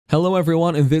Hello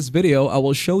everyone, in this video I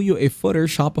will show you a footer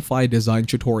Shopify design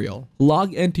tutorial.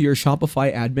 Log into your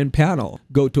Shopify admin panel,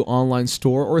 go to online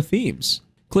store or themes.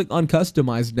 Click on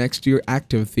customize next to your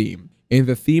active theme. In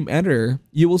the theme editor,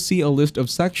 you will see a list of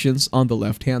sections on the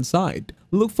left hand side.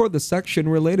 Look for the section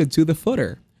related to the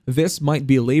footer. This might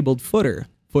be labeled footer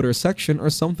section or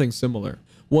something similar.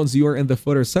 Once you are in the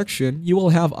footer section, you will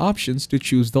have options to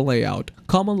choose the layout.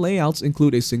 Common layouts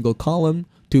include a single column,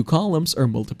 2 columns, or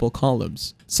multiple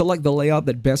columns. Select the layout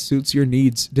that best suits your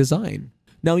needs design.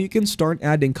 Now you can start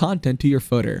adding content to your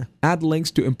footer. Add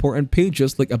links to important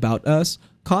pages like About Us,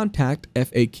 Contact,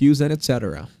 FAQs, and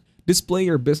etc. Display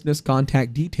your business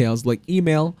contact details like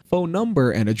email, phone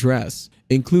number, and address.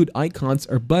 Include icons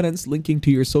or buttons linking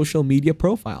to your social media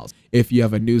profiles. If you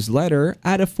have a newsletter,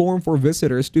 add a form for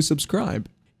visitors to subscribe.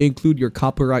 Include your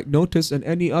copyright notice and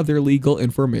any other legal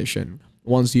information.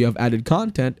 Once you have added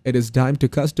content, it is time to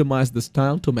customize the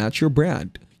style to match your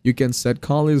brand. You can set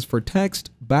colors for text,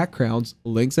 backgrounds,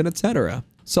 links, and etc.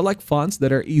 Select fonts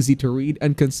that are easy to read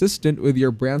and consistent with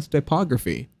your brand's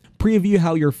typography. Preview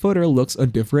how your footer looks on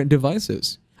different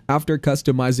devices. After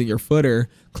customizing your footer,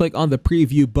 click on the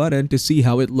preview button to see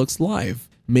how it looks live.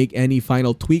 Make any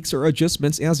final tweaks or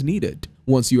adjustments as needed.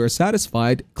 Once you are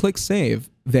satisfied, click Save,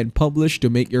 then Publish to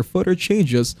make your footer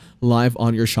changes live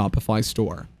on your Shopify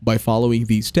store. By following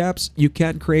these steps, you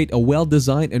can create a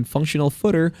well-designed and functional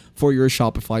footer for your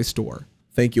Shopify store.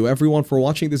 Thank you everyone for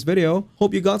watching this video.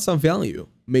 Hope you got some value.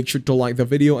 Make sure to like the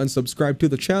video and subscribe to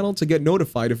the channel to get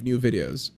notified of new videos.